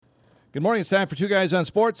Good morning. It's time for Two Guys on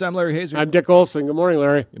Sports. I'm Larry Hazer. I'm Dick Olson. Good morning,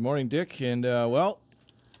 Larry. Good morning, Dick. And,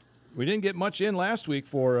 we didn't get much in last week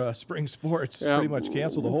for spring sports. Pretty much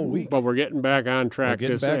canceled the whole week. But we're getting back on track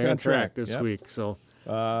this Yep. week. So,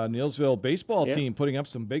 Neillsville baseball team putting up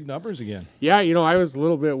some big numbers again. yeah, I was a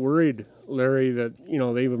little bit worried, Larry, that,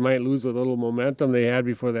 they might lose a little momentum they had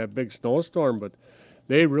before that big snowstorm. But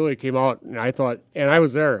they really came out, and I thought, and I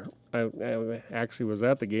was there. I actually was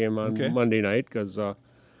at the game on Monday night because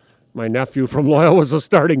my nephew from Loyal was a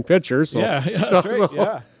starting pitcher. So, that's right.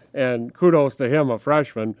 Yeah. And kudos to him, a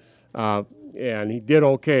freshman. And he did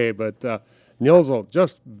okay, but Neillsville,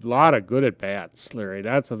 just a lot of good at-bats, Larry.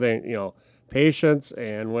 That's the thing, patience,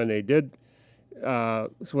 and when they did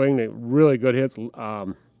swing, they really good hits.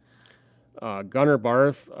 Gunnar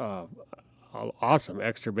Barth, awesome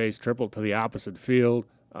extra base triple to the opposite field.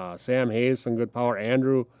 Sam Hayes, some good power.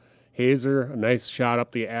 Andrew Hazer, a nice shot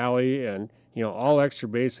up the alley, and all extra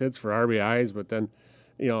base hits for RBIs. But then,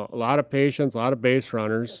 a lot of patience, a lot of base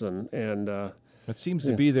runners, and that seems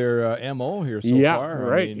to be their MO here so far.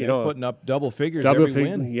 Right. I mean, they're putting up double figures every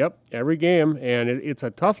win. Yep, every game, and it's a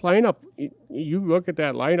tough lineup. You look at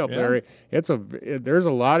that lineup, Larry. There's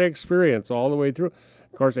a lot of experience all the way through.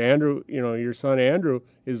 Of course, Andrew, your son Andrew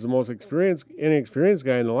is the most inexperienced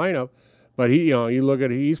guy in the lineup. But you look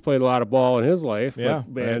at he's played a lot of ball in his life. Yeah,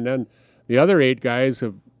 and then the other 8 guys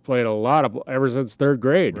have played a lot of ever since 3rd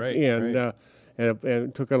grade. Right.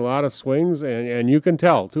 And took a lot of swings, and you can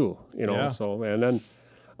tell too. So and then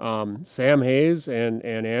Sam Hayes and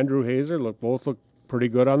Andrew Hazer both look pretty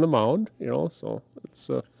good on the mound. So it's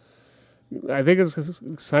I think it's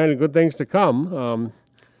a sign of good things to come.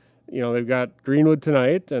 They've got Greenwood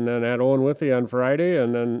tonight, and then at Owen Withy on Friday,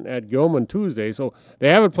 and then at Gilman Tuesday. So they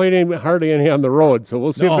haven't played hardly any on the road. So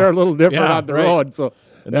we'll see if they're a little different on the road. So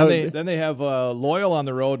and then they have Loyal on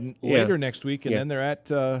the road later next week, and then they're at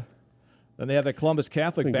then they have the Columbus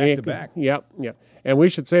Catholic back to back. Yep. And we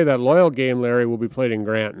should say that Loyal game, Larry, will be played in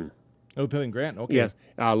Granton. Oh, played in Granton. Okay. Yes.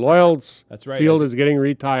 Loyal's field is getting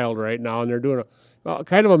retiled right now, and they're doing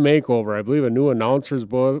kind of a makeover. I believe a new announcer's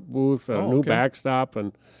booth, and a new backstop,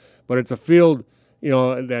 but it's a field,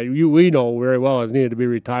 that we know very well has needed to be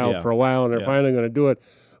retiled for a while, and they're finally going to do it.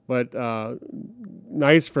 But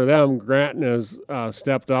nice for them, Granton has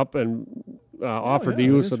stepped up and offered the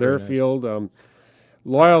use of their field.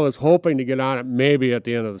 Loyal is hoping to get on it maybe at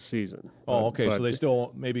the end of the season. Oh, okay. But so they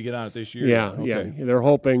still maybe get on it this year. Yeah. They're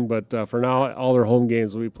hoping, but for now, all their home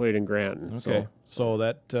games will be played in Granton. Okay. So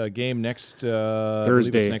that game next Thursday. I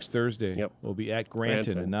believe it's next Thursday. Yep. Will be at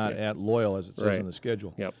Granton and not at Loyal as it says on the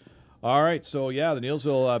schedule. Yep. All right. So the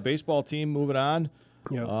Neillsville baseball team moving on.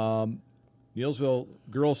 Yep. Neillsville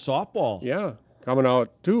girls softball. Yeah, coming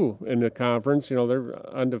out too in the conference. They're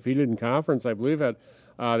undefeated in conference. I believe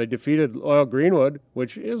they defeated Loyal Greenwood,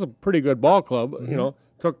 which is a pretty good ball club.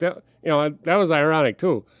 Took that. That was ironic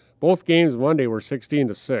too. Both games Monday were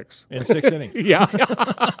 16-6 in 6 innings. Yeah.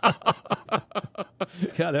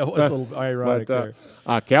 Yeah, that was a little ironic there.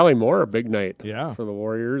 Callie Moore, a big night for the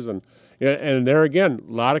Warriors. And there again,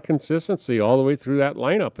 a lot of consistency all the way through that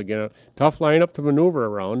lineup. Again, a tough lineup to maneuver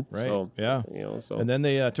around. Right, so, So. And then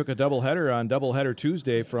they took a doubleheader on Doubleheader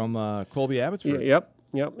Tuesday from Colby Abbotsford. Yep.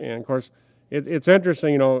 And, of course, it's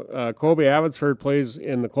interesting, Colby Abbotsford plays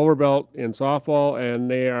in the Clover Belt in softball,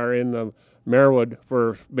 and they are in the Marewood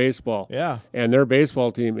for baseball. Yeah. And their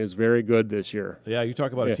baseball team is very good this year. Yeah, you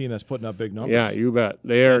talk about a team that's putting up big numbers. Yeah, you bet.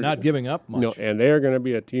 They are not giving up much. No, and they are going to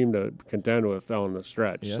be a team to contend with down the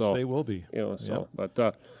stretch. Yes, they will be.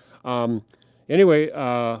 But anyway,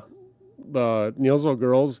 the Neillsville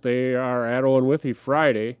girls, they are at Owen Withy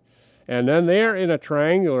Friday. And then they are in a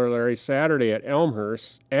triangular, Larry, Saturday at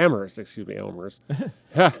Amherst, against Amherst,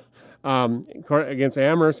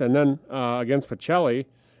 and then against Pacelli.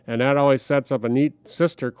 And that always sets up a neat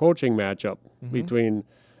sister coaching matchup between,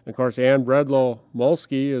 of course, Ann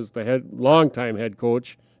Bredlow-Molsky is the longtime head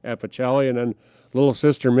coach at Pacelli, and then little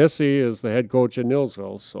sister Missy is the head coach at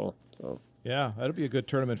Neillsville. So. Yeah, that'll be a good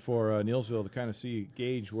tournament for Neillsville to kind of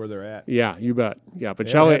gauge where they're at. Yeah, you bet. Yeah, Pacelli.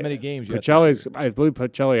 They haven't had many games yet. I believe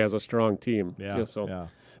Pacelli has a strong team. Yeah.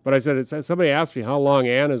 But I said, somebody asked me how long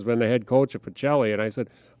Ann has been the head coach at Pacelli, and I said,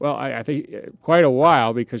 well, I think quite a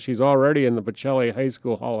while because she's already in the Pacelli High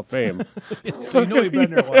School Hall of Fame. So you've been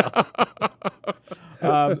there a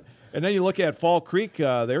while. And then you look at Fall Creek,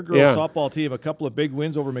 their girls softball team, a couple of big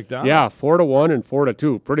wins over McDonald. Yeah, 4-1 and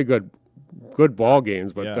 4-2, pretty good ball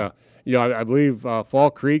games. But I believe Fall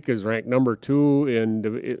Creek is ranked number 2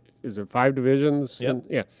 in 5 divisions?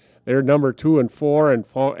 Yep. They're number 2 and 4,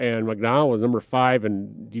 and McDonald was number 5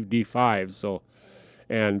 in D5. So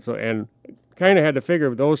kind kind of had to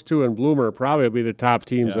figure those two and Bloomer probably would be the top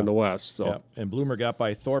teams in the West. So and Bloomer got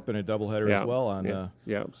by Thorpe in a doubleheader as well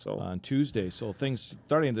on Tuesday. So things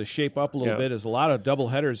starting to shape up a little bit. There's a lot of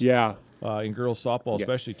doubleheaders. In girls softball,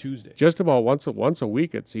 especially Tuesday. Just about once a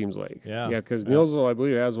week, it seems like. Yeah. Because Neillsville, I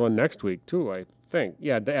believe, has one next week too. I think.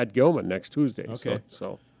 Yeah, at Gilman next Tuesday. Okay.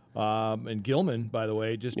 So. And Gilman, by the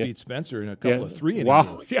way, just beat Spencer in a couple of 3 innings.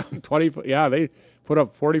 Wow. Yeah. 20. Yeah, they put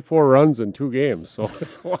up 44 runs in 2 games. So.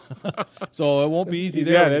 So it won't be easy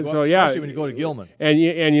there. Especially when you go to Gilman. And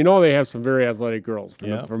they have some very athletic girls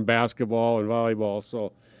from basketball and volleyball.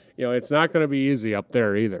 So, it's not going to be easy up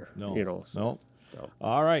there either. No. So. No.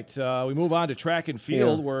 All right. We move on to track and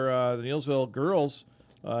field, where the Neillsville girls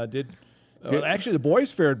did. Actually, the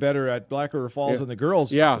boys fared better at Black River Falls than the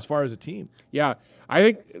girls as far as a team. Yeah. I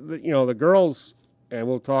think, the girls, and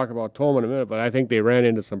we'll talk about Tolman in a minute, but I think they ran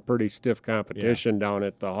into some pretty stiff competition down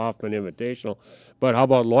at the Hoffman Invitational. But how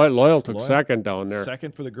about Loyal took second down there?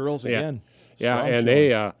 Second for the girls again. Yeah, and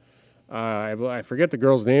they, I forget the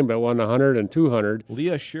girl's name, but won 100 and 200.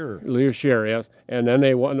 Leah Shearer, yes. And then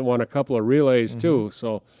they won a couple of relays too.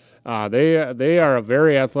 So they are a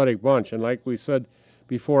very athletic bunch. And like we said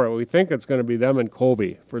before, we think it's going to be them and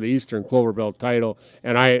Colby for the Eastern Clover Belt title.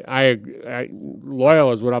 And Loyal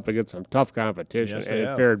has went up against some tough competition, and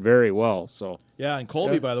it fared very well. So and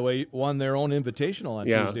Colby, by the way, won their own invitational on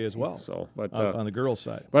Tuesday as well. So, but on the girls'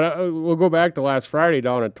 side. But we'll go back to last Friday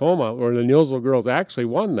down at Toma, where the Neillsville girls actually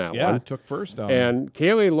won that one. Yeah, took first down. And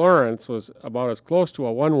Kaylee Lawrence was about as close to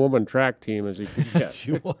a one-woman track team as you could get.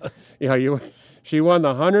 She was. She won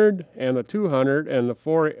the 100 and the 200 and the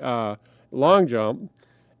 4 long jump,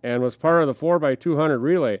 and was part of the 4x200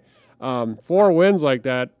 relay. 4 wins like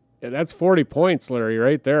that, that's 40 points, Larry,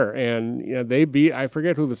 right there. And they beat, I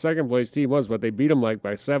forget who the second place team was, but they beat them like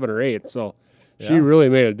by 7 or 8. So she really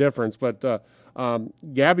made a difference. But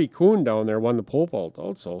Gabby Kuhn down there won the pole vault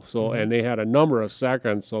also. So and they had a number of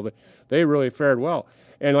seconds, so they really fared well.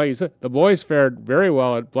 And like you said, the boys fared very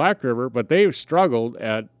well at Black River, but they struggled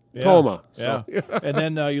at Toma. So. And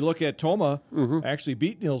then you look at Toma actually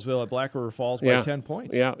beat Neillsville at Black River Falls by 10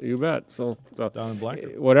 points. Yeah, you bet. So down in Black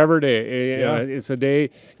River. Whatever day. It's a day,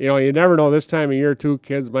 you never know. This time of year, too,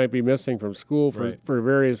 kids might be missing from school for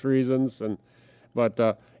various reasons. But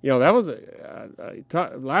that was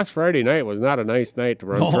last Friday night was not a nice night to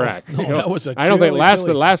run track. That was I don't think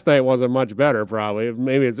last night wasn't much better. Probably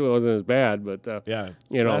maybe it wasn't as bad. But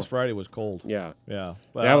last Friday was cold. Yeah.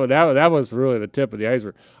 But, that was really the tip of the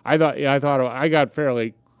iceberg. I thought I got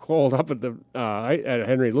fairly cold up at the at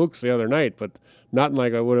Henry Luke's the other night, but nothing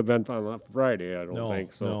like I would have been on Friday. I don't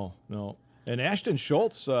think so. No. And Ashton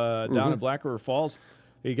Schultz down in Black River Falls.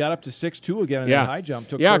 He got up to 6'2" again in the high jump,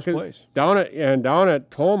 took first place. Down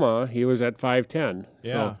at Toma, he was at 5'10".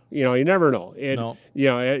 So, you never know.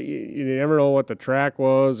 You never know what the track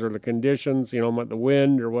was or the conditions, the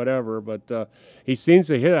wind or whatever. But he seems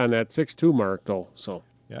to hit on that 6'2" mark, though. So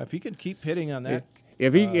if he can keep hitting on that.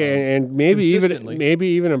 If he and maybe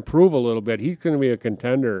even improve a little bit, he's going to be a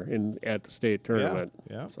contender at the state tournament.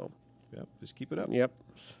 Yeah. So, just keep it up. Yep.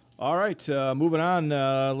 All right, moving on.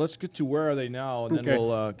 Let's get to where are they now, and then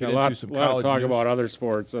we'll get into some college talk news. about other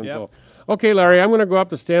sports. And so, okay, Larry, I'm going to go up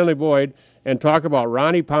to Stanley Boyd and talk about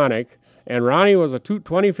Ronnie Ponick. And Ronnie was a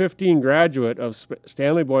 2015 graduate of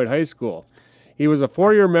Stanley Boyd High School. He was a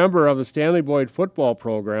 4-year member of the Stanley Boyd football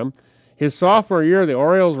program. His sophomore year, the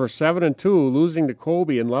Orioles were 7-2, losing to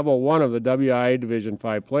Colby in Level 1 of the WIA Division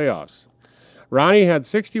V playoffs. Ronnie had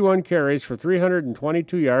 61 carries for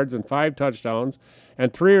 322 yards and 5 touchdowns,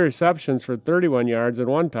 and 3 receptions for 31 yards and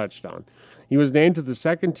 1 touchdown. He was named to the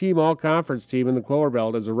second-team all-conference team in the Clover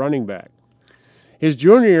Belt as a running back. His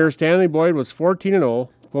junior year, Stanley Boyd was 14-0,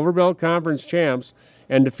 Clover Belt Conference champs,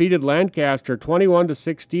 and defeated Lancaster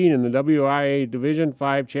 21-16 in the WIA Division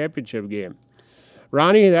V championship game.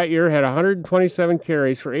 Ronnie that year had 127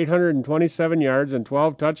 carries for 827 yards and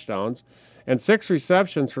 12 touchdowns, and 6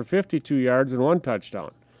 receptions for 52 yards and 1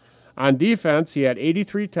 touchdown. On defense, he had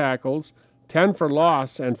 83 tackles, 10 for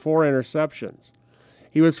loss, and 4 interceptions.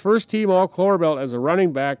 He was first-team All-Clover Belt as a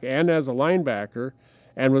running back and as a linebacker,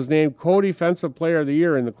 and was named Co-Defensive Player of the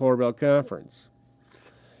Year in the Clover Belt Conference.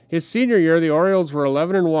 His senior year, the Orioles were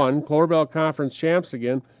 11-1, Clover Belt Conference champs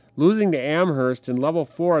again, losing to Amherst in Level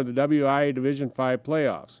 4 of the WIA Division V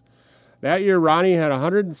playoffs. That year, Ronnie had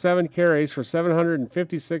 107 carries for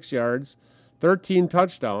 756 yards, 13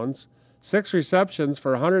 touchdowns, 6 receptions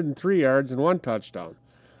for 103 yards and 1 touchdown.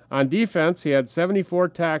 On defense, he had 74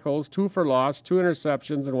 tackles, 2 for loss, 2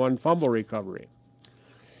 interceptions, and 1 fumble recovery.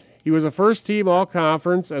 He was a first-team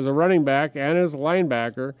All-Conference as a running back and as a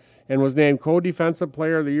linebacker, and was named Co-Defensive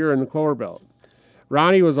Player of the Year in the Clover Belt.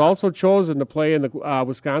 Ronnie was also chosen to play in the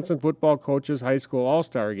Wisconsin Football Coaches High School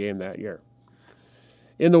All-Star game that year.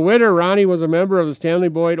 In the winter, Ronnie was a member of the Stanley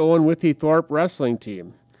Boyd Owen Withy Thorpe wrestling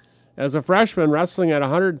team. As a freshman wrestling at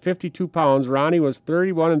 152 pounds, Ronnie was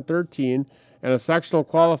 31-13 and a sectional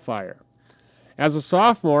qualifier. As a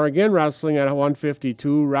sophomore, again wrestling at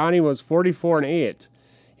 152, Ronnie was 44-8.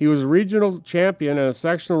 He was a regional champion and a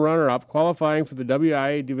sectional runner-up, qualifying for the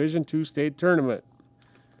WIA Division II state tournament.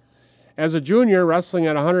 As a junior, wrestling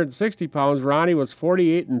at 160 pounds, Ronnie was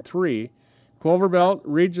 48-3, Clover Belt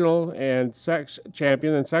regional and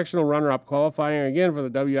champion and sectional runner-up, qualifying again for the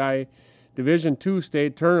WIA Division II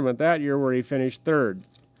state tournament that year, where he finished third.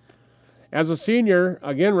 As a senior,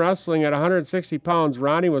 again wrestling at 160 pounds,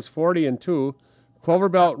 Ronnie was 40-2, Clover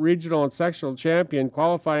Belt regional and sectional champion,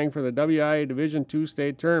 qualifying for the WIA Division II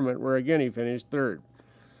state tournament, where again he finished third.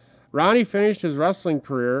 Ronnie finished his wrestling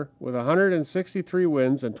career with 163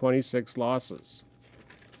 wins and 26 losses.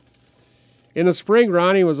 In the spring,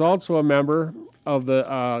 Ronnie was also a member of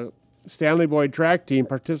the Stanley Boyd track team,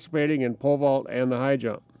 participating in pole vault and the high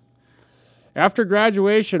jump. After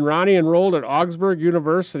graduation, Ronnie enrolled at Augsburg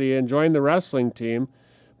University and joined the wrestling team,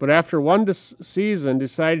 but after one season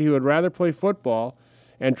decided he would rather play football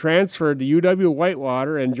and transferred to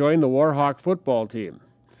UW-Whitewater and joined the Warhawk football team.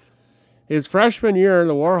 His freshman year,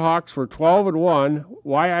 the Warhawks were 12-1,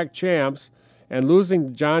 WIAC champs, and losing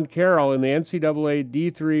to John Carroll in the NCAA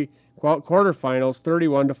D3 quarterfinals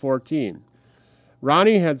 31-14.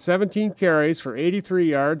 Ronnie had 17 carries for 83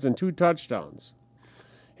 yards and 2 touchdowns.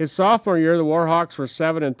 His sophomore year, the Warhawks were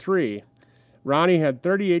 7-3. Ronnie had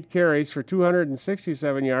 38 carries for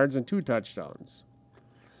 267 yards and 2 touchdowns.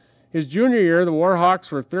 His junior year, the Warhawks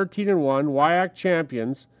were 13-1, WIAC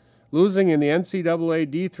champions, losing in the NCAA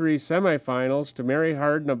D3 semifinals to Mary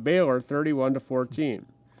Hardin of Baylor 31-14.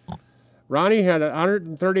 Ronnie had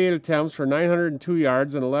 138 attempts for 902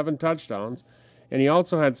 yards and 11 touchdowns, and he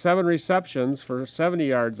also had 7 receptions for 70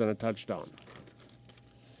 yards and a touchdown.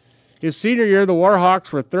 His senior year, the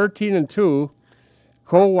Warhawks were 13-2,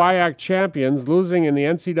 co-WIAC champions, losing in the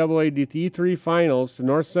NCAA D3 finals to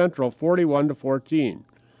North Central 41-14.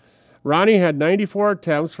 Ronnie had 94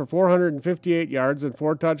 attempts for 458 yards and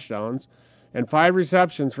 4 touchdowns, and 5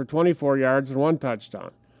 receptions for 24 yards and 1 touchdown.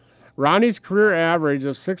 Ronnie's career average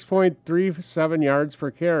of 6.37 yards per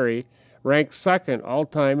carry ranks second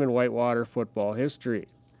all-time in Whitewater football history.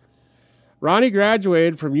 Ronnie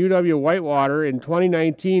graduated from UW-Whitewater in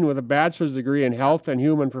 2019 with a bachelor's degree in health and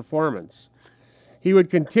human performance. He would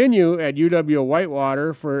continue at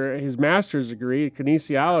UW-Whitewater for his master's degree in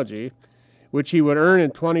kinesiology, which he would earn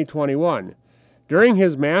in 2021. During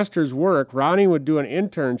his master's work, Ronnie would do an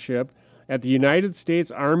internship at the United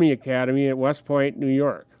States Army Academy at West Point, New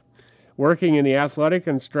York, working in the athletic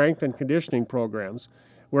and strength and conditioning programs,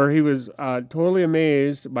 where he was totally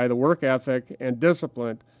amazed by the work ethic and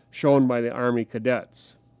discipline shown by the Army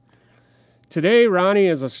cadets. Today, Ronnie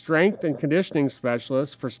is a strength and conditioning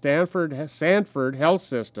specialist for Sanford Health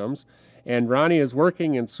Systems, and Ronnie is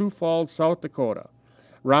working in Sioux Falls, South Dakota.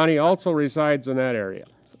 Ronnie also resides in that area.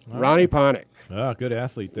 Ronnie Ponick. Ah, good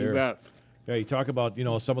athlete there. You bet. Yeah, you talk about,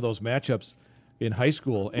 some of those matchups in high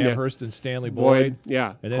school, Amherst and Stanley Boyd.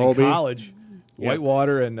 Yeah. And then Colby. in college,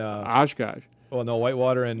 Whitewater and Oshkosh. Oh no,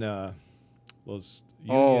 Whitewater and those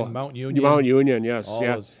Mount Union. Mount Union, yes. All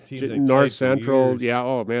those teams they North played for Central. years. Yeah,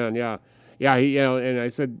 oh man, yeah. Yeah, and I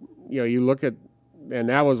said, you look at, and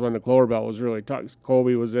that was when the Clover Belt was really tough.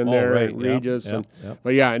 Colby was in there, right. and Regis, Yep.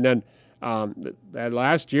 but yeah, and then that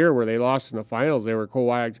last year where they lost in the finals, they were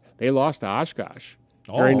they lost to Oshkosh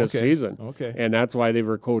during the season. Okay. And that's why they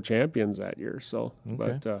were co-champions that year. So,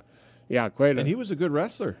 but quite. And he was a good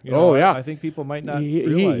wrestler. I think people might not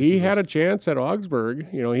realize. He had a chance at Augsburg.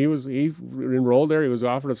 He enrolled there. He was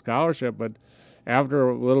offered a scholarship, but after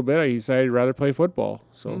a little bit, he decided he'd rather play football.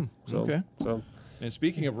 So. And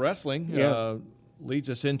speaking of wrestling,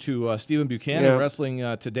 leads us into Stephen Buchanan wrestling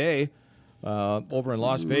today over in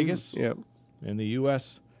Las Vegas in the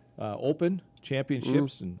U.S. Open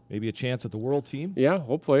Championships and maybe a chance at the World Team. Yeah,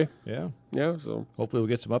 hopefully. Yeah. So hopefully we'll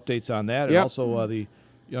get some updates on that. And also the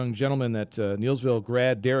young gentleman that Neillsville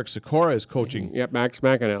grad Derek Sikora is coaching. Yep, Max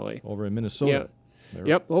McAnally. Over in Minnesota.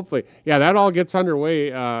 Yep, hopefully. Yeah, that all gets underway.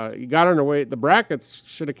 You got underway. The brackets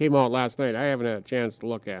should have came out last night. I haven't had a chance to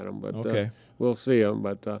look at them, but we'll see them.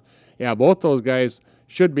 But, both those guys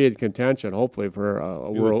should be in contention, hopefully, for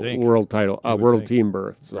a world title, world team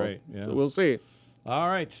berth. So, so we'll see. All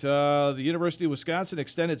right. The University of Wisconsin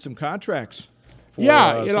extended some contracts for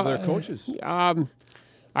some of their coaches.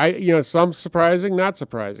 Some surprising, not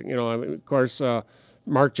surprising. Of course,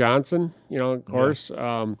 Mark Johnson, of course.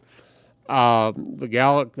 The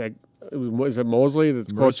gal that is it Mosley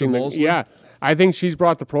that's Marissa coaching? Mosley? Yeah, I think she's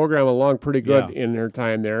brought the program along pretty good in her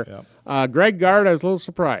time there. Yeah. Greg Gard, I was a little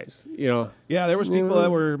surprised. Yeah, there was people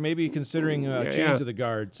that were maybe considering a change of the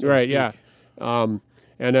guard. So right. Yeah. And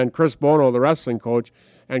then Chris Bono, the wrestling coach.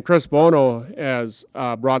 And Chris Bono has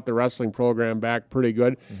brought the wrestling program back pretty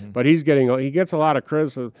good, but he gets a lot of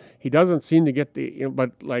criticism. He doesn't seem to get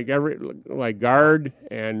but like Gard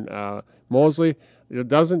and Mosley, it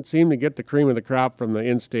doesn't seem to get the cream of the crop from the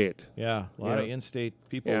in-state. Yeah, a lot of in-state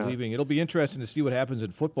people leaving. It'll be interesting to see what happens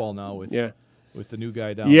in football now with the new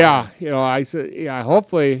guy down there. I said,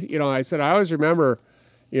 hopefully, I said, I always remember,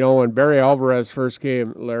 when Barry Alvarez first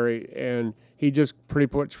came, Larry, and he just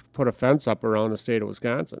pretty much put a fence up around the state of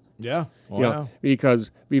Wisconsin. Yeah.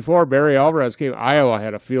 Because before Barry Alvarez came, Iowa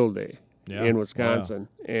had a field day in Wisconsin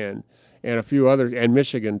and a few others, and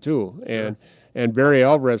Michigan too. Sure. And Barry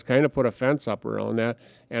Alvarez kind of put a fence up around that.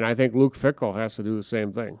 And I think Luke Fickle has to do the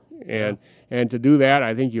same thing. And to do that,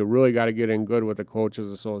 I think you really got to get in good with the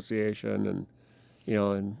Coaches Association and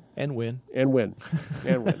win. And win.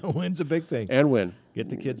 Win's a big thing. And win. Get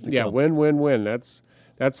the kids to come. Win.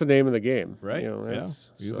 That's the name of the game. Right.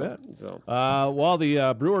 You bet. So. Well,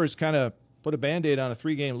 the Brewers kind of put a Band-Aid on a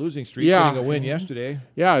 3-game losing streak, getting a win yesterday.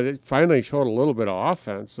 Yeah, they finally showed a little bit of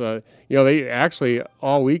offense. They actually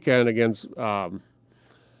all weekend against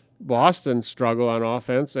Boston struggled on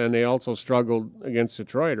offense, and they also struggled against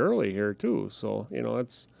Detroit early here too. So,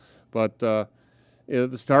 the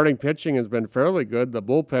starting pitching has been fairly good. The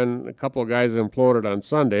bullpen, a couple of guys imploded on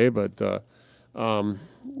Sunday, but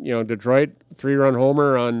Detroit 3-run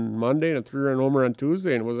homer on Monday and a 3-run homer on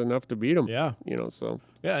Tuesday, and it was enough to beat them. Yeah. So.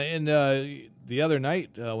 Yeah, and the other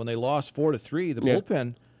night when they lost 4-3, the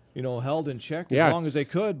bullpen, held in check as long as they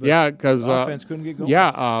could. But because the offense couldn't get going.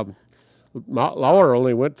 Yeah. Lauer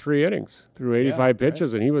only went 3 innings through 85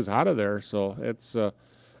 pitches, and he was out of there. So it's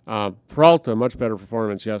Peralta, much better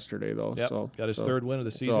performance yesterday, though. Yep. So got his third win of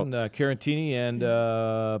the season. Carantini and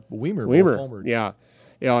Weimer. Homered. Yeah.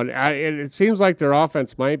 It seems like their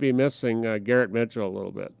offense might be missing Garrett Mitchell a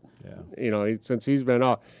little bit. Yeah. Since he's been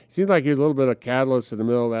off, it seems like he's a little bit of catalyst in the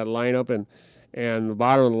middle of that lineup, and the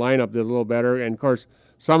bottom of the lineup did a little better. And of course,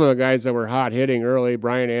 some of the guys that were hot hitting early,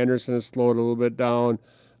 Brian Anderson has slowed a little bit down.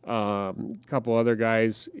 A couple other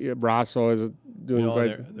guys, Brasso is doing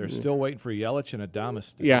quite. They're still waiting for Yelich and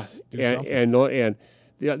Adames to do something. And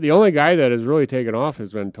the only guy that has really taken off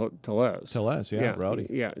has been Tellez. Rowdy.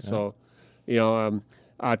 Yeah. So,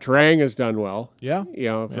 Terang has done well. Yeah.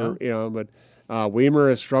 But Weimer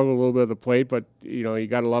has struggled a little bit at the plate, but you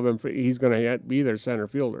got to love him. He's going to be their center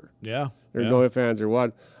fielder. Yeah. There's no ifs, ands, or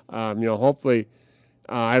what. Hopefully,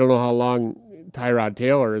 I don't know how long Tyrod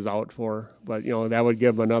Taylor is out for, but that would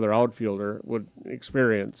give him another outfielder with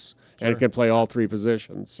experience and can play all 3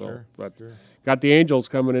 positions. So, got the Angels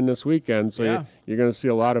coming in this weekend, so you're going to see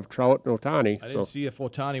a lot of Trout and Ohtani. I didn't see if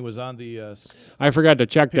Ohtani was on the. I forgot to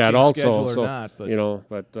check that also. Or not, but.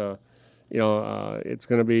 It's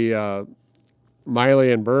going to be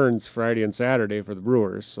Miley and Burns Friday and Saturday for the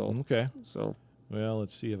Brewers. So okay. So well,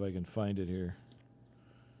 let's see if I can find it here.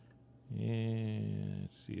 Yeah,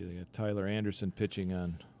 let's see. They got Tyler Anderson pitching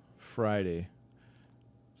on Friday.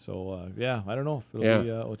 So I don't know if it'll be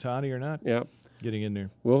Ohtani or not. Yeah. Getting in there.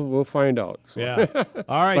 We'll find out. So. Yeah.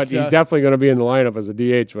 All right. But he's definitely going to be in the lineup as a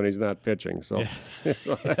DH when he's not pitching. So, you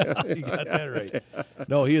got that right.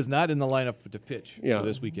 No, he is not in the lineup to pitch for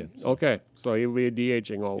this weekend. So. Okay. So he'll be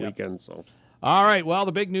DHing all weekend. So. All right. Well,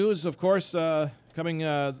 the big news, of course, coming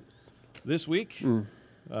this week.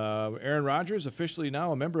 Aaron Rodgers officially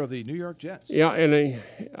now a member of the New York Jets. Yeah, and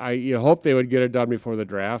you hope they would get it done before the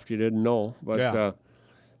draft. You didn't know, but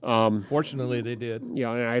fortunately they did.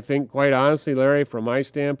 Yeah, and I think, quite honestly, Larry, from my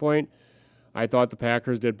standpoint, I thought the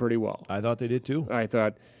Packers did pretty well. I thought they did too. I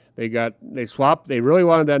thought they swapped. They really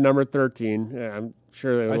wanted that number 13. I'm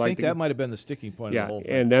sure they would like. I think that might have been the sticking point of the whole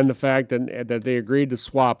thing. And then the fact that they agreed to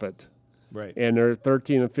swap it. Right. And they're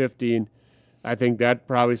 13 and 15. I think that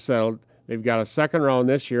probably settled. They've got a second round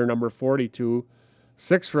this year, number 42,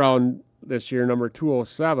 6th round this year, number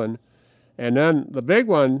 207, and then the big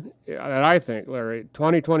one that I think, Larry,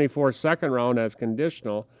 2024 second round as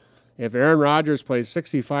conditional. If Aaron Rodgers plays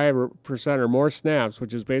 65% or more snaps,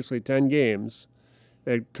 which is basically 10 games,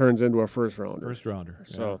 it turns into a first rounder. First rounder.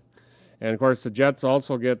 So, and of course the Jets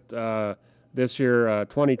also get this year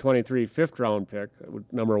 2023 fifth round pick,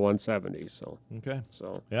 number 170. So okay.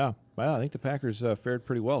 So yeah. Well, I think the Packers fared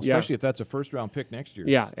pretty well, especially if that's a first-round pick next year.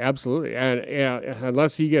 Yeah, absolutely. And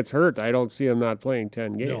unless he gets hurt, I don't see him not playing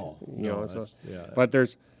 10 games. But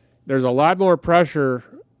there's a lot more pressure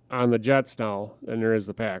on the Jets now than there is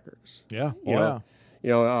the Packers. Yeah.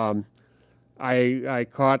 I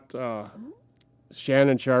caught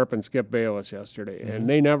Shannon Sharp and Skip Bayless yesterday, and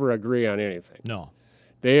they never agree on anything. No.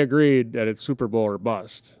 They agreed that it's Super Bowl or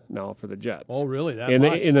bust now for the Jets. Oh, really? That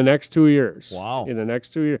much? In the next 2 years. Wow. In the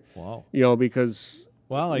next 2 years. Wow. Because...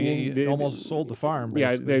 Well, they almost sold the farm. Basically.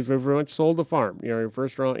 Yeah, they've pretty much sold the farm.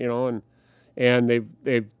 First round, and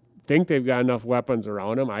they think they've got enough weapons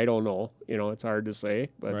around them. I don't know. It's hard to say.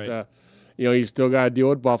 But, right. You still got to deal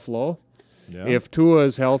with Buffalo. Yeah. If Tua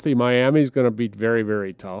is healthy, Miami's going to be very,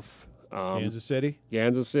 very tough. Kansas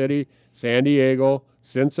City, San Diego,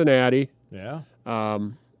 Cincinnati. Yeah.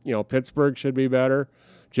 Pittsburgh should be better.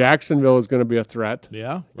 Jacksonville is going to be a threat.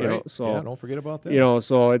 Yeah. Right. So don't forget about that.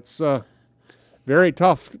 So it's very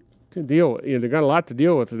tough to deal with. They've got a lot to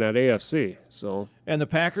deal with in that AFC. So. And the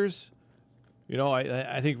Packers,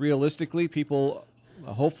 I think realistically, people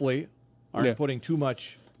hopefully aren't putting too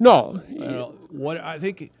much. No. What I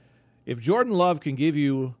think, if Jordan Love can give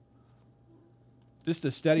you just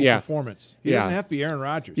a steady performance, he doesn't have to be Aaron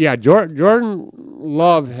Rodgers. Yeah, Jordan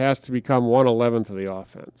Love has to become 1/11th of the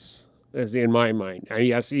offense, as in my mind.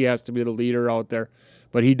 Yes, he has to be the leader out there,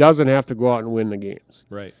 but he doesn't have to go out and win the games.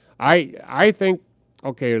 Right. I think,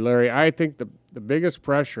 okay, Larry, I think the biggest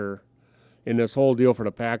pressure in this whole deal for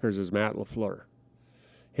the Packers is Matt LaFleur.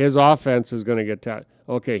 His offense is going to get tough.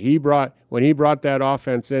 Okay, when he brought that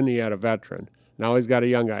offense in, he had a veteran. Now he's got a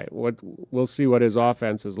young guy. We'll see what his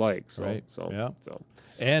offense is like. So, right. So.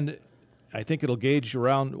 And I think it'll gauge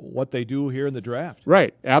around what they do here in the draft.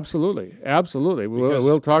 Right. Absolutely.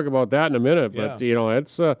 We'll talk about that in a minute. But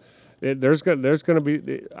it's there's going to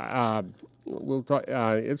be we'll talk.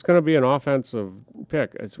 It's going to be an offensive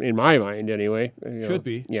pick. It's in my mind anyway. Should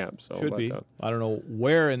be. Yeah. So should be. I don't know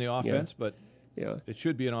where in the offense, but. Yeah, it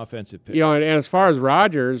should be an offensive pick. And as far as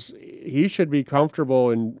Rodgers, he should be comfortable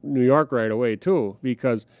in New York right away too,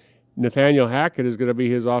 because Nathaniel Hackett is going to be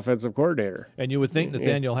his offensive coordinator. And you would think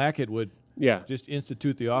Nathaniel Hackett would just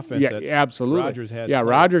institute the offense that absolutely. Rodgers had. Yeah,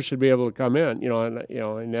 Rodgers should be able to come in,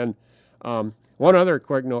 and then one other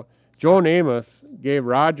quick note. Joe Namath gave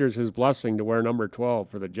Rodgers his blessing to wear number 12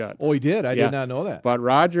 for the Jets. Oh, he did? I did not know that. But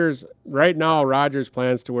Rodgers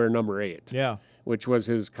plans to wear number 8. Yeah. Which was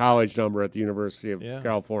his college number at the University of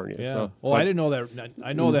California. Yeah. So, I didn't know that.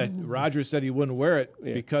 I know that Rodgers said he wouldn't wear it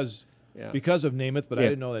because of Namath, but I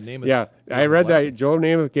didn't know that Namath. Yeah, I read that Joe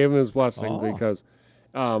Namath gave him his blessing because,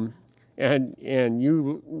 and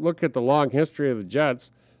you look at the long history of the Jets,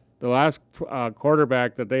 the last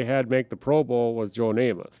quarterback that they had make the Pro Bowl was Joe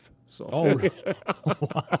Namath. So.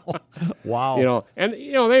 Wow. And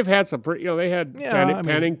they've had some they had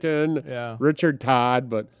Pennington, Richard Todd,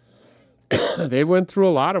 but. They went through a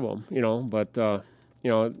lot of them, but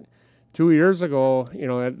 2 years ago,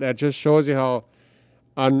 that just shows you how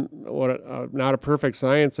not a perfect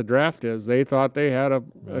science a draft is. They thought they had a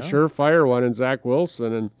surefire one in Zach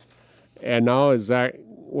Wilson, and now what's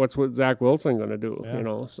Zach Wilson going to do?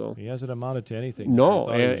 So he hasn't amounted to anything. No,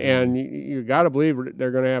 and you got to believe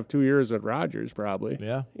they're going to have 2 years at Rodgers probably.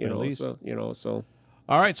 Yeah, at least. So.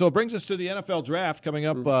 All right, so it brings us to the NFL draft coming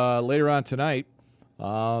up later on tonight.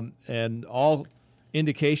 And all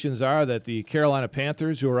indications are that the Carolina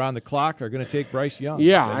Panthers, who are on the clock, are going to take Bryce Young.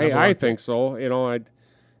 Yeah, I think so.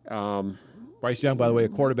 Bryce Young, by the way, a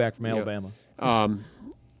quarterback from Alabama.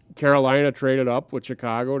 Carolina traded up with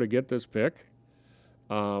Chicago to get this pick.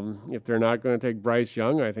 If they're not going to take Bryce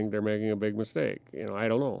Young, I think they're making a big mistake. I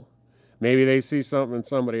don't know. Maybe they see something in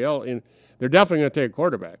somebody else. They're definitely going to take a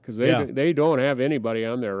quarterback because they don't have anybody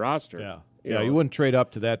on their roster. Yeah. You wouldn't trade up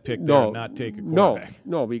to that pick there and not take a quarterback.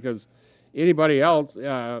 No, because anybody else,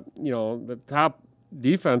 the top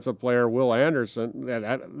defensive player, Will Anderson,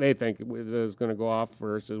 that they think is going to go off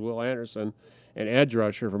first is Will Anderson, an edge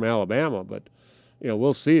rusher from Alabama. But,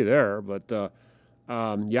 we'll see there. But,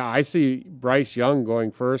 I see Bryce Young going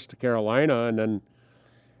first to Carolina, and then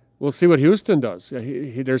we'll see what Houston does.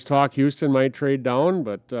 There's talk Houston might trade down,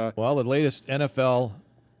 but... the latest NFL...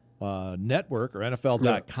 Network or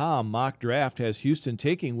NFL.com mock draft has Houston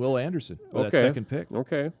taking Will Anderson for that second pick.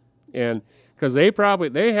 Okay, and because they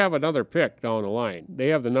have another pick down the line. They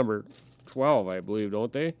have the number 12, I believe,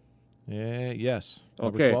 don't they? Yes.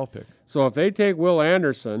 Number 12 pick. So if they take Will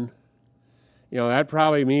Anderson, that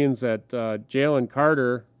probably means that Jalen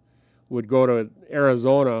Carter would go to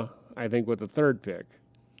Arizona, I think, with the third pick.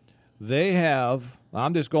 They have.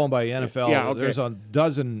 I'm just going by NFL. Yeah, okay. There's a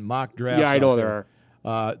dozen mock drafts. Yeah, I know there are.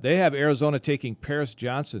 They have Arizona taking Paris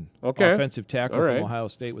Johnson, offensive tackle from Ohio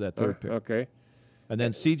State, with that third pick. Okay. And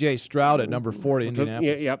then C.J. Stroud at number 4 to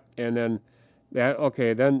Indianapolis. Yep. And then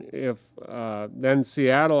then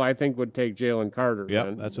Seattle, I think, would take Jalen Carter.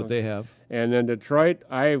 Yep, that's what they have. And then Detroit,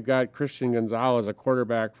 I've got Christian Gonzalez, a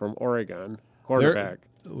quarterback from Oregon. quarterback.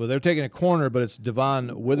 They're taking a corner, but it's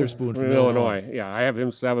Devon Witherspoon from Illinois. Yeah, I have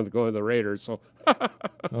him 7th going to the Raiders. So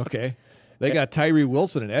okay, they got Tyree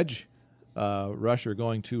Wilson, an edge rusher,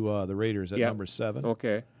 going to the Raiders at number 7.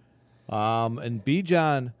 Okay, and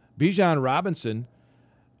Bijan Robinson.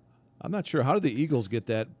 I'm not sure how did the Eagles get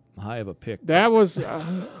that high of a pick. That was there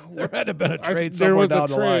had to have been a trade somewhere down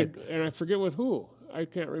the line, and I forget with who. I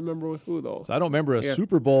can't remember with who though. So I don't remember a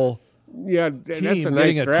Super Bowl. Yeah, team that's a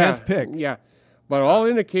nice getting draft. a 10th pick. Yeah, but all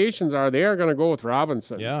indications are they are going to go with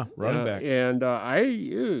Robinson. Yeah, running back. And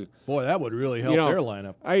boy, that would really help their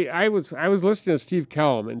lineup. I was listening to Steve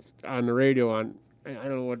Kellum on the radio on I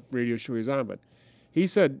don't know what radio show he's on, but he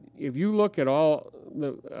said if you look at all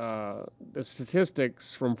the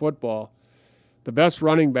statistics from football, the best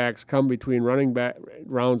running backs come between running back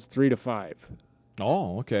rounds 3 to 5.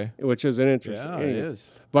 Oh, okay. Which is an interesting. Yeah, it is.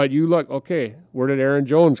 But you look, okay, where did Aaron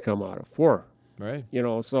Jones come out of? 4. Right.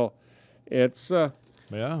 So it's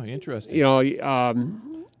interesting.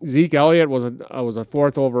 Zeke Elliott was a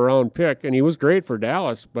 4th overall pick, and he was great for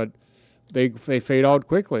Dallas, but they fade out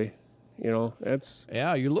quickly. That's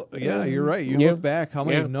you look. Yeah, you're right. You look back, how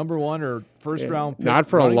many number 1 or first round pick not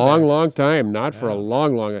for a long time. Not for a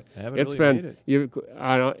long. It's been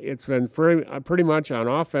it's been pretty much on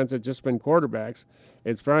offense. It's just been quarterbacks.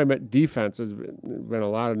 It's probably defense has been a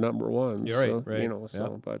lot of number 1s. You're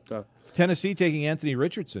right. But Tennessee taking Anthony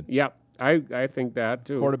Richardson. Yep, I think that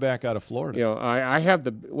too. Quarterback out of Florida. I have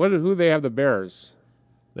who they have the Bears.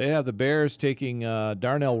 They have the Bears taking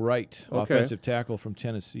Darnell Wright, offensive tackle from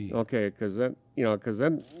Tennessee. Okay, because then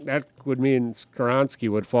that would mean Skoronski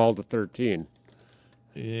would fall to 13.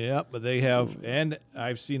 Yeah, but they have, and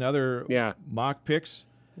I've seen other mock picks.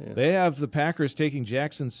 Yeah. They have the Packers taking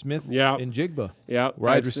Jackson Smith and Jigba. Yeah,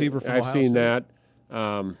 wide receiver from Ohio I've seen State.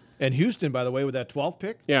 that. And Houston, by the way, with that 12th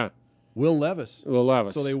pick. Yeah. Will Levis.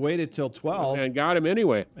 So they waited till 12 and got him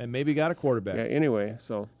anyway, and maybe got a quarterback. Yeah, anyway.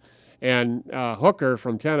 So. And Hooker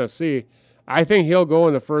from Tennessee, I think he'll go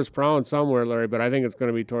in the first round somewhere, Larry, but I think it's going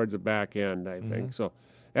to be towards the back end, I think. So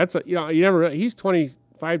that's he's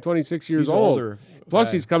 25, 26 years old. Older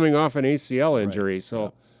Plus he's coming off an ACL injury. Right.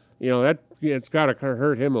 So, that it's got to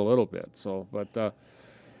hurt him a little bit. So, but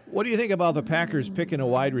what do you think about the Packers picking a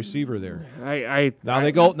wide receiver there? Now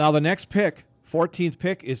the next pick, 14th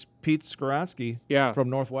pick is Pete Skoronski from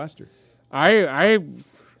Northwestern.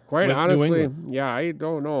 Quite honestly, I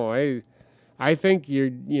don't know. I think you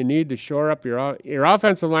need to shore up your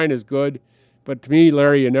offensive line is good, but to me,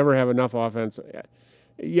 Larry, you never have enough offense.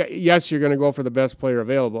 Yes, you're going to go for the best player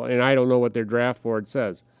available, and I don't know what their draft board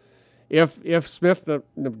says. If Smith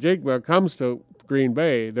Njigba comes to Green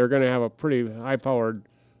Bay, they're going to have a pretty high-powered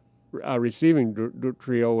receiving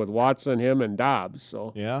trio with Watson, him, and Dobbs.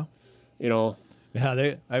 So you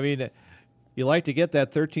like to get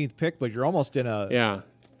that 13th pick, but you're almost in a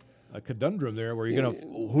conundrum there where you're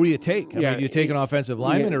who do you take? I mean, do you take an offensive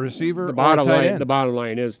lineman, a receiver, or a tight end? The bottom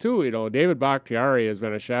line is, too, David Bakhtiari has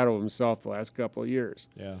been a shadow of himself the last couple of years.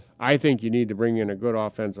 Yeah. I think you need to bring in a good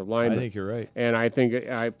offensive lineman. I think you're right. And I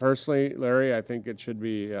personally, Larry, I think it should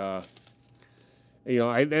be, I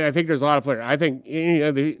think there's a lot of players. I think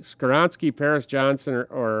the Skoronski, Paris Johnson,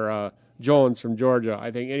 or Jones from Georgia, I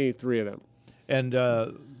think any 3 of them. And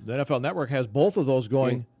the NFL Network has both of those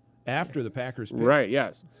going after the Packers pick. Right,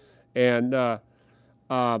 yes. And, tight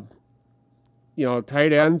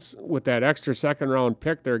ends with that extra second-round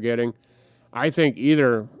pick they're getting, I think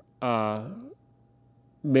either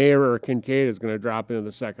Mayer or Kincaid is going to drop into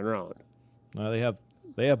the second round. They have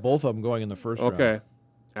both of them going in the first round. Okay.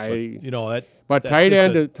 But tight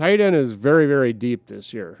end is very, very deep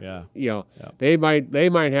this year. Yeah. They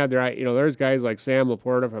might have their, there's guys like Sam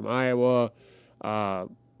Laporta from Iowa,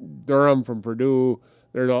 Durham from Purdue.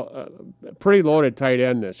 There's a pretty loaded tight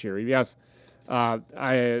end this year. Yes, Joe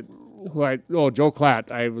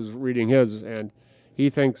Klatt. I was reading his, and he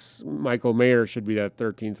thinks Michael Mayer should be that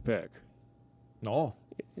 13th pick. Oh,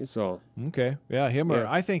 so okay,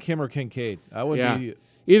 I think him or Kincaid. I would be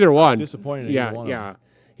either one. Disappointed. In either one of them.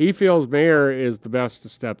 He feels Mayer is the best to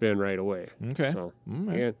step in right away. Okay, so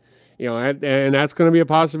and that's going to be a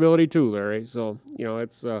possibility too, Larry. So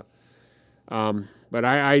it's but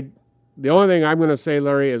I. The only thing I'm going to say,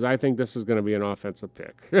 Larry, is I think this is going to be an offensive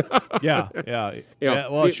pick. Yeah.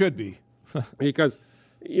 Well, it should be. Because,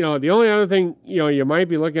 the only other thing, you might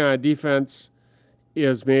be looking at defense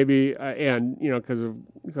is maybe,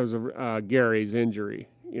 because of Gary's injury.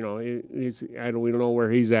 We don't know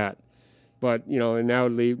where he's at. But, and that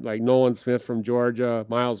would leave like Nolan Smith from Georgia,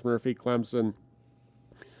 Miles Murphy, Clemson,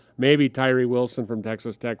 maybe Tyree Wilson from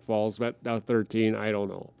Texas Tech falls at 13. I don't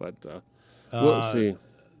know. But we'll see.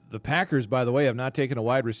 The Packers, by the way, have not taken a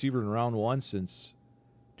wide receiver in round 1 since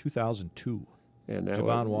 2002. And that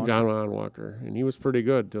Javon Walker, and he was pretty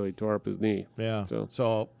good until he tore up his knee. Yeah.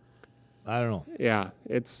 So I don't know. Yeah,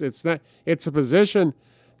 it's a position.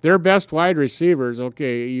 Their best wide receivers.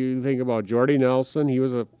 Okay, you think about Jordy Nelson. He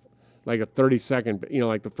was like a 32nd,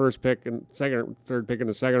 like the first pick and third pick in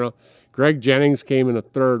the second round. Greg Jennings came in the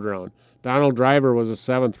 3rd round. Donald Driver was a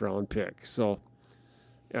 7th round pick. So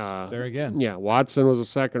there again. Yeah, Watson was a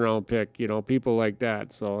 2nd round pick. People like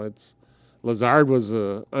that. So it's Lazard was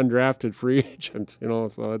a undrafted free agent.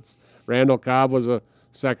 So it's Randall Cobb was a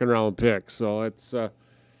 2nd round pick. So it's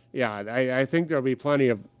I think there'll be plenty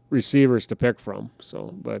of receivers to pick from.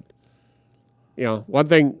 So, but one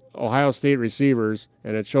thing Ohio State receivers,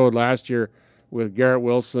 and it showed last year with Garrett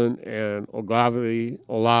Wilson and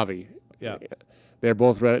Olavi. Yeah, they're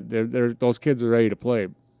both ready. Those kids are ready to play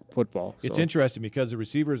football. It's interesting because the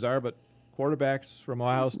receivers are, but quarterbacks from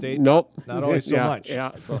Ohio State, nope, not always so much.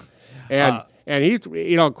 Yeah, so and he's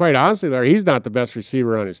quite honestly, there he's not the best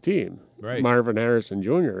receiver on his team. Right, Marvin Harrison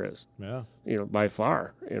Jr. is. Yeah, by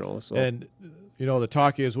far. So and the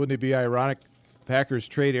talk is, wouldn't it be ironic? Packers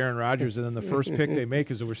trade Aaron Rodgers, and then the first pick they make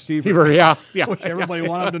is a receiver. Yeah. Which everybody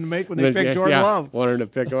wanted them to make when they picked Jordan Love. Wanted to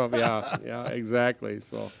pick him up. Yeah, exactly.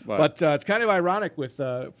 So, but it's kind of ironic with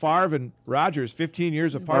Favre and Rodgers, 15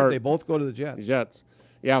 years apart. They both go to the Jets.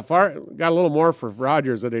 Yeah, Favre got a little more for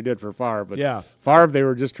Rodgers than they did for Favre, but Favre they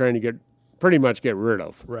were just trying to pretty much get rid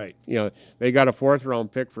of. Right. They got a 4th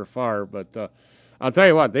round pick for Favre, but I'll tell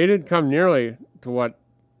you what, they didn't come nearly to what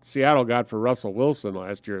Seattle got for Russell Wilson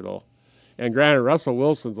last year, though. And granted, Russell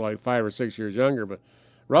Wilson's like 5 or 6 years younger, but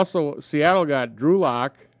Seattle got Drew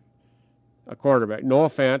Lock, a quarterback, Noah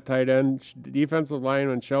Fant, tight end, defensive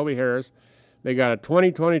lineman Shelby Harris. They got a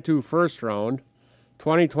 2022 first round,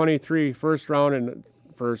 2023 first round and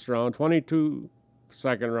first round, 22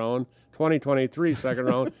 second round, 2023 second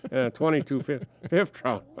round, and a 22 fifth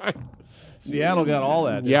round. Seattle got all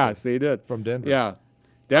that. Yes, they did. From Denver. Yeah.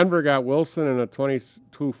 Denver got Wilson and a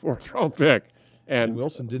 22 fourth round pick. And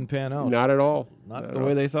Wilson didn't pan out. Not at all. Not the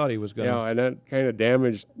way they thought he was going to. Yeah, and that kind of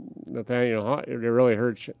damaged Nathaniel. It really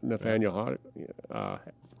hurt Nathaniel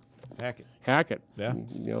Hackett. Yeah.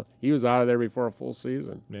 He was out of there before a full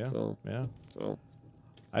season. Yeah. So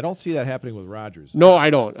I don't see that happening with Rodgers. No, I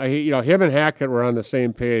don't. Him and Hackett were on the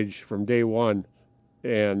same page from day one,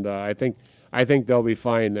 and I think they'll be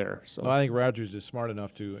fine there. So I think Rodgers is smart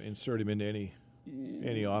enough to insert him into any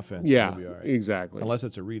offense. Yeah, right. Exactly. Unless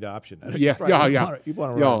it's a read option. Yeah. You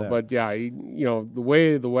want to run that. But the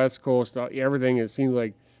way the West Coast, everything, it seems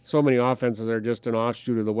like so many offenses are just an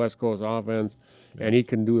offshoot of the West Coast offense, and he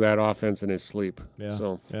can do that offense in his sleep. Yeah.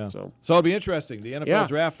 So it'll be interesting. The NFL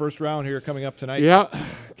draft first round here coming up tonight. Yeah.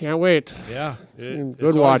 Can't wait. Yeah.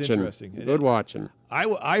 Good watching. Good watching.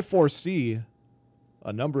 I foresee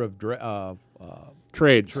a number of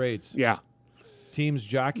trades. Yeah. Teams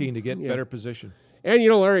jockeying to get in better position. And,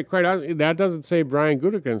 Larry, quite honestly, that doesn't say Brian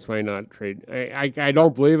Gutekunst might not trade. I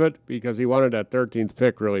don't believe it because he wanted that 13th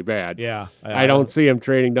pick really bad. Yeah. I don't see him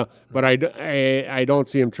trading down, but I don't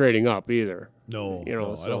see him trading up either. No,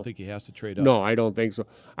 I don't think he has to trade up. No, I don't think so.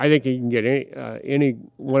 I think he can get any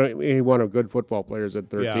one of good football players at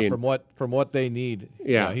 13. Yeah, from what they need.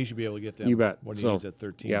 Yeah, he should be able to get them. You bet. What he needs at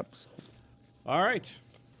 13. Yep. All right.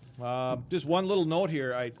 Just one little note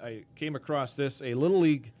here. I came across this. A Little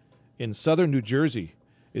League in southern New Jersey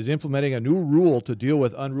is implementing a new rule to deal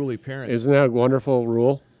with unruly parents. Isn't that a wonderful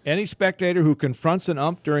rule? Any spectator who confronts an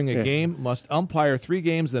ump during a game must umpire 3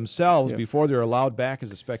 games themselves before they're allowed back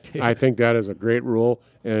as a spectator. I think that is a great rule,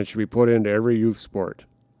 and it should be put into every youth sport.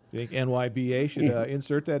 You think NYBA should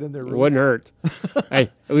insert that in their rules? Wouldn't hurt.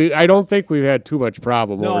 I don't think we've had too much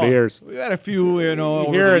problem over the years. We've had a few,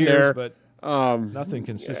 over here the and years, there, but nothing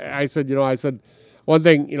consistent. I said one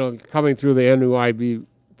thing, coming through the NYB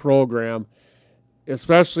program,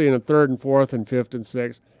 especially in the 3rd and 4th and 5th and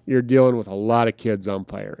 6th, you're dealing with a lot of kids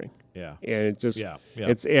umpiring. Yeah. And it's just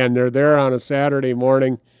and they're there on a Saturday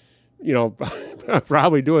morning,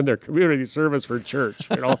 probably doing their community service for church,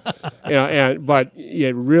 but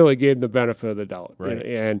it really gave them the benefit of the doubt. Right.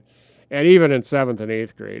 And even in 7th and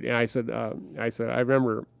 8th grade. And I said I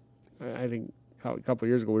remember I think a couple of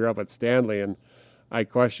years ago we were up at Stanley and I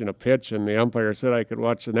questioned a pitch, and the umpire said I could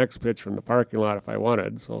watch the next pitch from the parking lot if I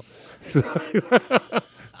wanted. So that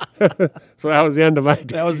was the end of my day.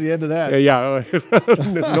 That was the end of that. Yeah.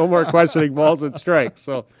 No more questioning balls and strikes.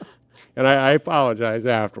 So, and I apologize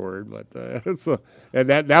afterward, but and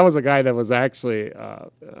that was a guy that was actually a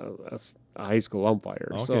high school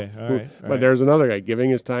umpire. Okay, so, all right. But there's another guy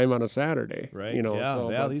giving his time on a Saturday. Right.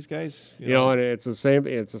 But, these guys. and it's the same.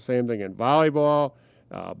 It's the same thing in volleyball.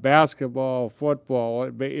 basketball, football,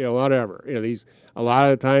 whatever. A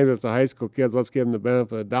lot of the times it's the high school kids. Let's give them the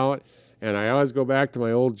benefit of the doubt. And I always go back to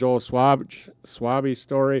my old Joe Swaby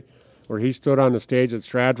story, where he stood on the stage at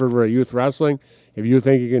Stratford for a youth wrestling. If you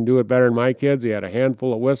think you can do it better than my kids, he had a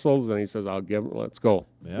handful of whistles, and he says, "I'll give them. Let's go."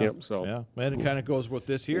 Yeah. Yeah. And it kind of goes with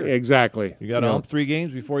this here. Exactly. You got to hump 3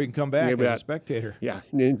 games before you can come back as a spectator. Yeah.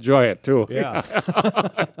 Enjoy it too. Yeah.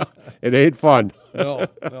 It ain't fun. No.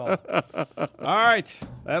 All right.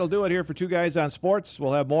 That'll do it here for Two Guys on Sports.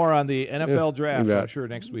 We'll have more on the NFL draft, I'm sure,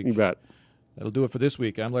 next week. You bet. That'll do it for this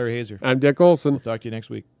week. I'm Larry Hazer. I'm Dick Olson. We'll talk to you next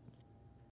week.